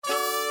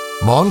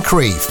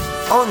Moncrief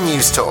on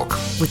News Talk.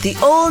 With the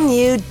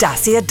all-new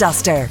Dacia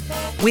Duster.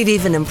 We've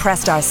even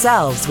impressed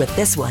ourselves with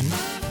this one.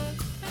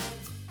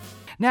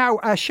 Now,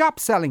 a shop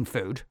selling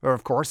food, or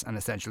of course an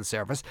essential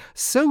service,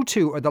 so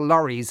too are the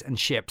lorries and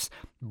ships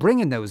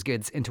bringing those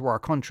goods into our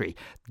country.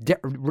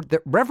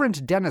 The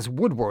Reverend Dennis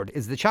Woodward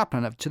is the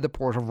chaplain to the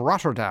Port of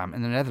Rotterdam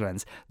in the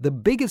Netherlands, the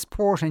biggest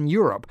port in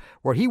Europe,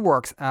 where he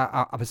works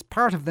as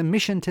part of the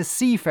mission to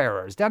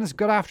Seafarers. Dennis,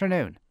 good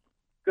afternoon.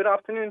 Good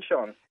afternoon,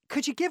 Sean.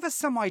 Could you give us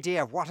some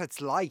idea of what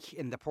it's like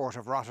in the Port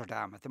of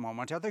Rotterdam at the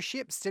moment? Are there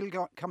ships still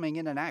coming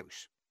in and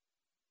out?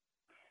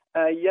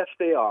 Yes,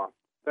 they are.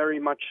 Very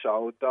much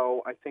so,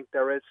 though I think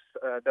there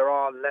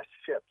are less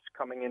ships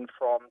coming in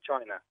from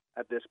China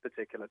at this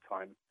particular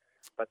time.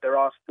 But there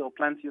are still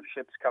plenty of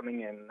ships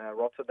coming in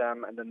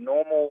Rotterdam, and the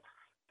normal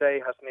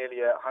day has nearly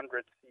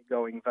 100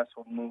 seagoing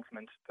vessel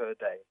movements per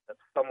day. That's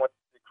somewhat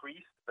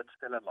decreased, but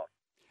still a lot.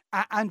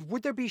 And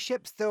would there be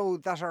ships, though,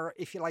 that are,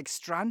 if you like,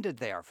 stranded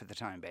there for the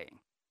time being?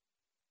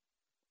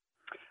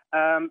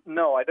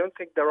 No, I don't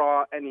think there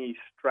are any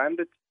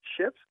stranded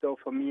ships, though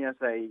for me as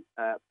a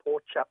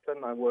port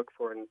chaplain, I work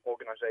for an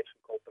organization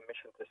called the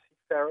Mission to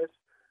Seafarers.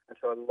 And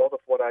so a lot of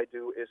what I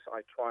do is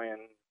I try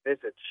and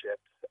visit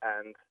ships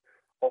and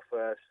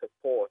offer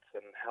support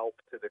and help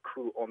to the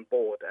crew on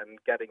board. And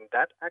getting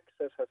that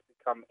access has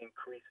become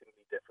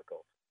increasingly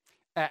difficult.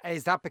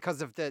 Is that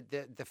because of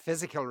the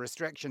physical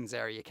restrictions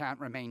there? You can't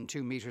remain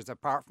 2 meters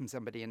apart from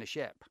somebody in a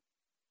ship?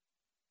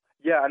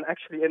 Yeah, and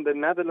actually in the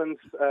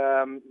Netherlands,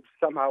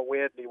 somehow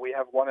weirdly, we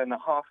have 1.5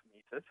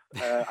 meters.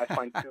 I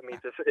find 2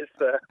 meters is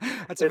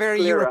that's a very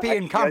clearer.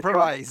 European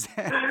compromise.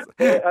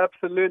 Yeah,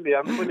 absolutely,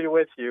 I'm fully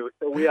with you.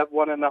 So we have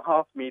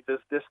 1.5 meters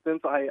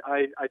distance.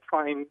 I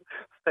try and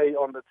stay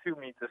on the 2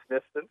 meters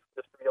distance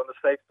just to be on the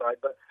safe side.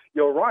 But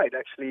you're right,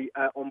 actually,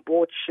 on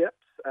board ships,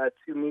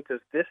 2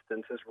 meters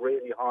distance is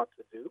really hard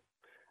to do.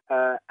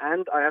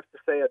 And I have to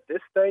say, at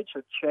this stage,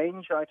 a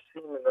change I've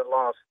seen in the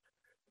last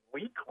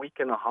week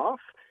and a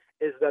half,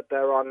 is that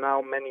there are now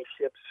many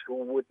ships who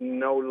would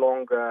no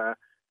longer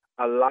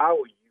allow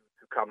you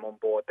to come on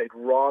board. They'd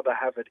rather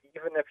have it,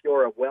 even if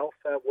you're a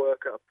welfare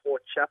worker, a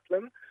port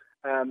chaplain.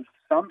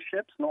 Some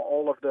ships, not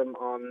all of them,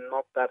 are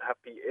not that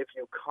happy if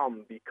you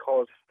come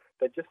because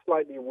they're just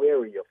slightly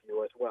wary of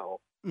you as well.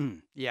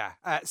 Yeah.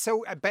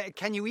 So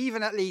can you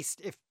even at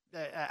least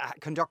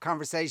conduct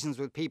conversations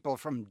with people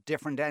from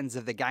different ends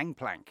of the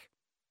gangplank?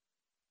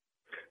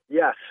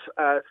 Yes,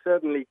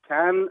 certainly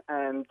can,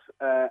 and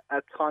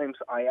at times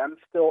I am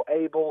still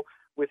able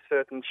with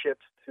certain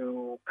ships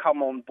to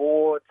come on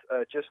board.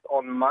 Just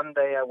on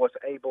Monday I was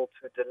able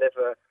to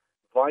deliver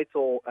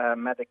vital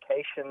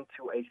medication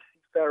to a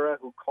seafarer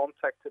who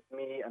contacted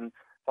me, and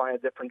via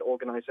different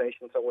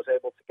organizations I was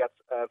able to get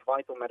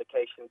vital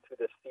medication to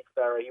the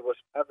seafarer. He was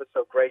ever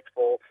so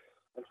grateful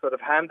and sort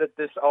of handed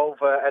this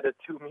over at a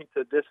 2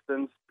 meter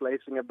distance,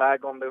 placing a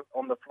bag on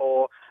the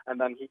floor, and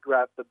then he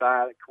grabbed the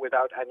bag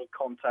without any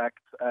contact,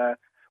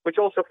 which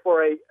also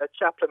for a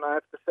chaplain, I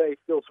have to say,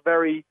 feels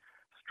very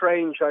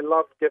strange. I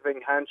love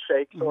giving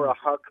handshakes or a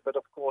hug, but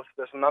of course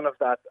there's none of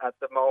that at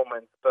the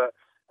moment. But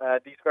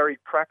these very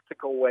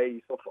practical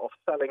ways of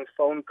selling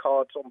phone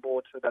cards on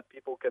board so that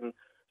people can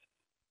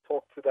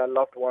talk to their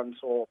loved ones,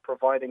 or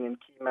providing in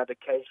key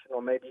medication,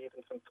 or maybe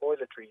even some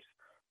toiletries.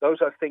 Those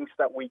are things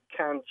that we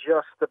can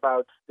just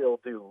about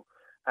still do.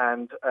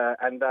 And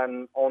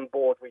then on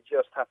board, we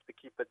just have to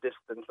keep a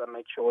distance and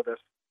make sure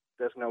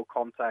there's no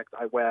contact.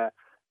 I wear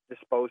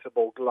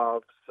disposable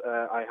gloves.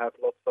 I have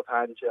lots of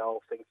hand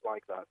gel, things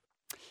like that.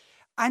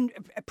 And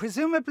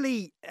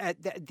presumably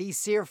these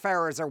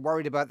seafarers are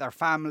worried about their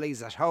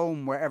families at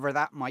home, wherever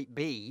that might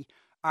be.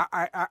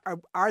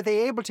 Are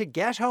they able to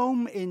get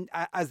home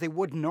as they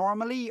would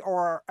normally,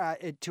 or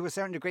to a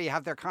certain degree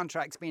have their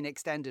contracts been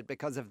extended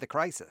because of the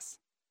crisis?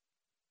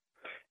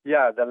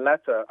 Yeah, the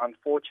latter,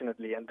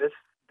 unfortunately, and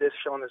this,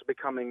 Sean, is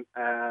becoming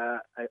a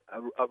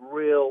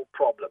real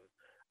problem.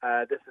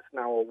 This is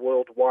now a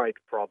worldwide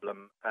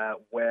problem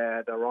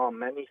where there are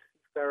many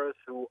seafarers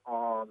who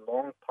are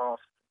long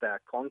past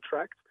their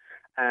contract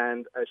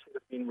and should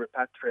have been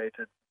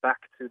repatriated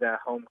back to their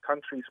home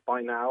countries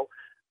by now,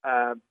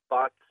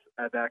 but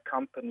their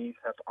companies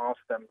have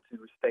asked them to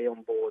stay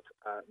on board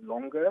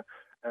longer.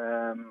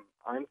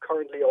 I'm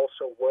currently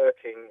also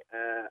working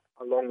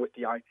along with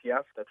the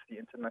ITF, that's the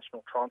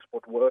International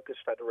Transport Workers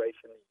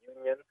Federation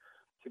Union,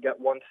 to get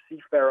one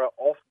seafarer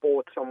off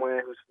board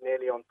somewhere who's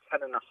nearly on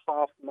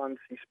 10.5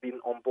 months. He's been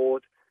on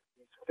board.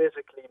 He's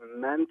physically,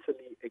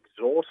 mentally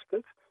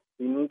exhausted.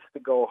 He needs to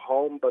go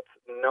home, but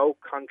no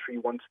country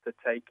wants to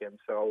take him.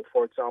 So,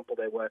 for example,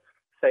 they were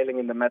sailing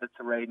in the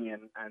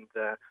Mediterranean, and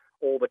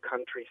all the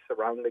countries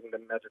surrounding the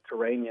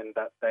Mediterranean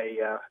that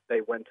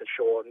they went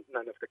ashore, and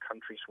none of the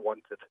countries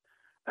wanted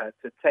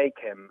to take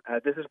him.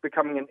 This is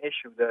becoming an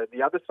issue.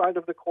 The other side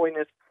of the coin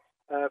is,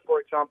 for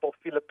example,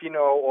 Filipino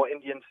or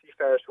Indian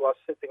seafarers who are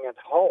sitting at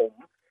home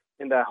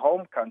in their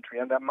home country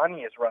and their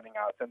money is running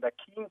out and they're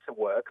keen to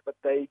work, but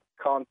they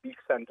can't be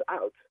sent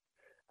out.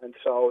 And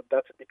so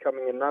that's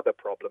becoming another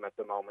problem at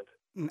the moment.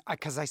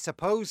 Because I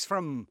suppose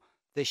from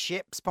the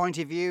ship's point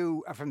of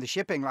view, from the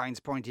shipping line's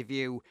point of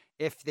view,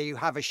 if you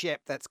have a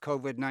ship that's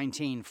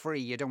COVID-19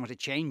 free, you don't want to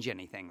change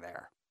anything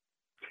there.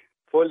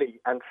 Fully.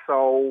 And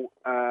so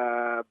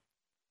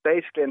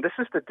basically, and this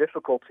is the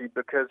difficulty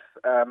because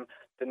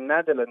the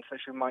Netherlands, as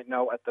you might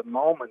know at the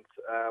moment,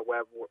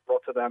 where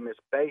Rotterdam is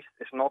based,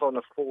 is not on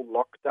a full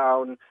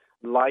lockdown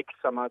like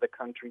some other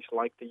countries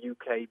like the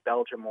UK,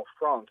 Belgium or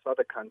France,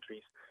 other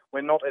countries.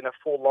 We're not in a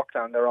full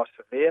lockdown. There are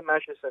severe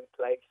measures in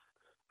place.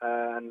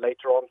 And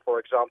later on, for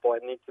example,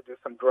 I need to do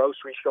some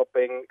grocery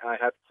shopping. I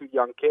have 2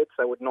 young kids.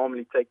 I would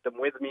normally take them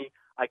with me.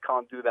 I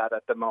can't do that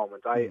at the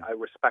moment. I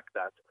respect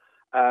that.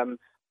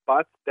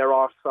 But there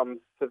are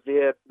some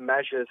severe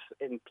measures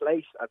in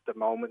place at the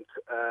moment.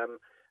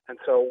 And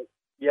so,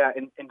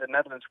 in the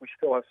Netherlands, we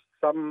still have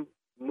some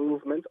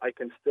movement. I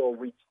can still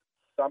reach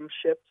some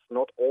ships,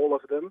 not all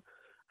of them.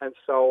 And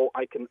so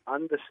I can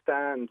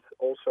understand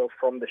also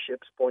from the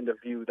ship's point of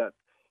view that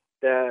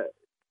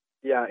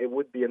it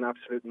would be an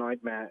absolute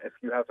nightmare if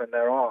you have, and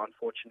there are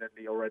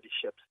unfortunately already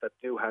ships that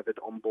do have it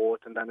on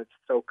board, and then it's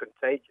so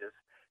contagious,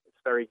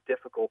 it's very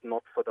difficult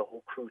not for the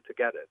whole crew to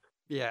get it.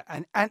 Yeah,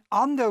 and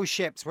on those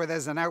ships where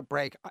there's an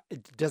outbreak,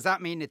 does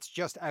that mean it's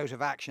just out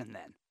of action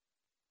then?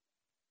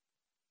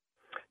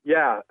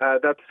 Yeah,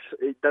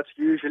 that's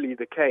usually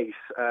the case.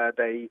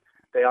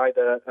 They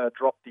either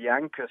drop the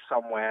anchor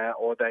somewhere,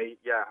 or they,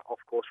 of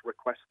course,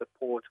 request the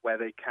port where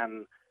they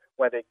can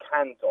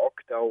dock.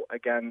 Though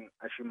again,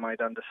 as you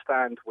might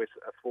understand, with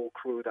a full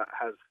crew that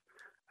has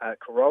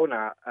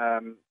corona,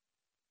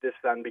 this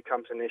then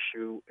becomes an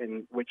issue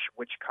in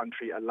which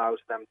country allows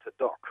them to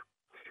dock,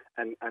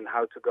 and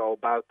how to go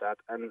about that.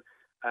 And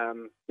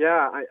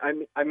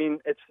I mean,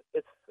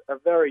 it's a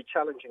very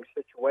challenging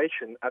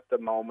situation at the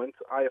moment.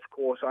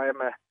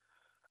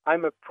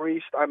 I'm a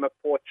priest, I'm a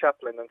port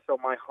chaplain, and so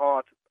my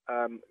heart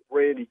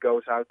really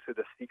goes out to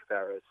the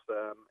seafarers.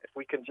 If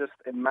we can just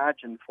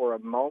imagine for a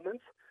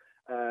moment,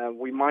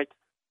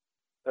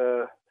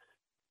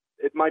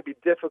 it might be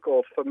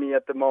difficult for me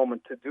at the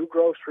moment to do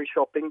grocery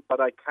shopping, but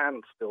I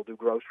can still do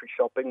grocery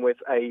shopping with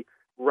a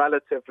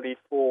relatively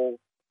full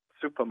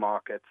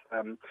supermarket.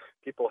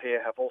 People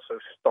here have also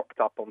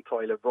stocked up on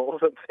toilet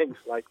rolls and things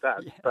like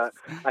that, yes. But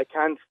I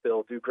can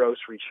still do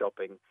grocery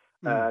shopping.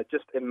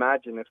 Just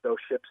imagine if those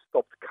ships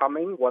stopped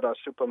coming, what our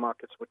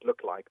supermarkets would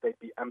look like. They'd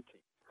be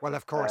empty. Well,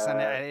 of course,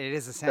 and it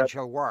is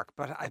essential work.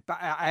 But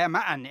I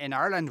imagine in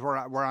Ireland we're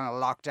on a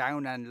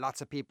lockdown, and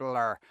lots of people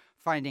are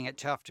finding it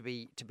tough to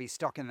be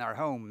stuck in their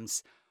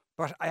homes.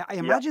 But I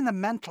imagine the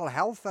mental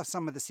health of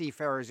some of the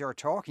seafarers you're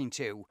talking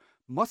to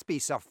must be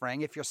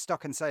suffering. If you're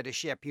stuck inside a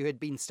ship, you had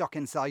been stuck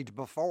inside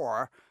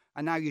before,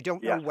 and now you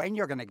don't know when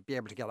you're going to be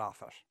able to get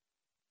off it.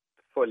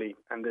 Fully,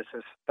 and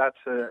that's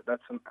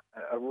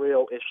a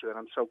real issue, and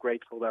I'm so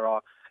grateful there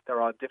are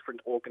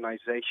different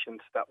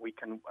organizations that we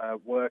can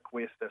work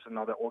with. There's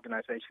another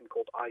organization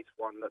called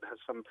ICE1 that has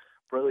some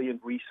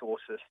brilliant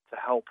resources to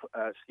help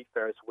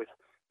seafarers with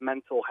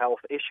mental health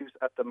issues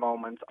at the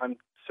moment. I'm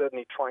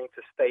certainly trying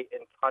to stay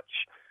in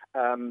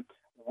touch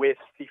with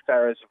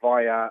seafarers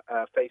via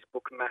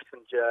Facebook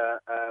Messenger,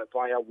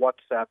 via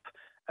WhatsApp,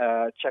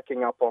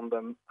 checking up on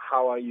them.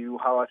 How are you?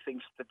 How are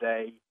things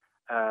today?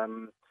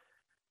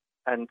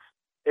 And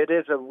it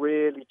is a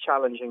really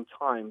challenging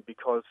time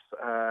because,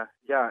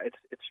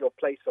 it's your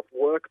place of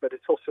work, but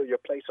it's also your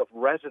place of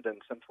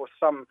residence. And for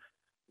some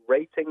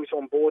ratings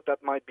on board,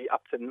 that might be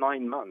up to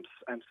 9 months.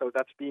 And so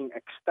that's being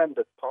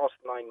extended past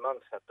 9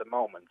 months at the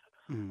moment.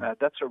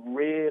 That's a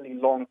really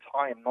long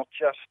time, not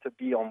just to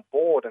be on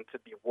board and to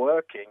be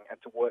working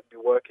and to be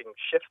working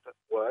shift at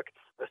work.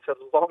 It's a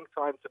long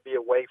time to be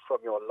away from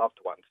your loved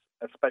ones,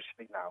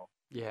 especially now.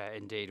 Yeah,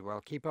 indeed.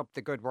 Well, keep up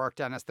the good work,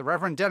 Dennis. The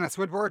Reverend Dennis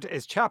Woodward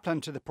is chaplain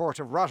to the Port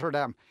of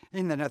Rotterdam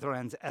in the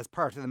Netherlands as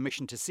part of the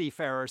mission to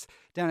seafarers.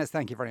 Dennis,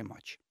 thank you very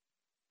much.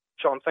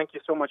 Sean, thank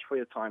you so much for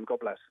your time. God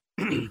bless.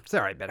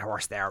 Sorry, bit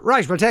hoarse there.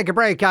 Right, we'll take a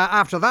break.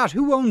 After that,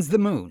 who owns the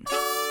moon?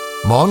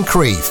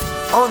 Moncrief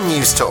on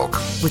News Talk.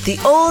 With the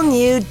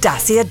all-new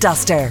Dacia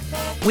Duster.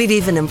 We've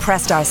even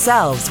impressed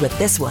ourselves with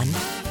this one.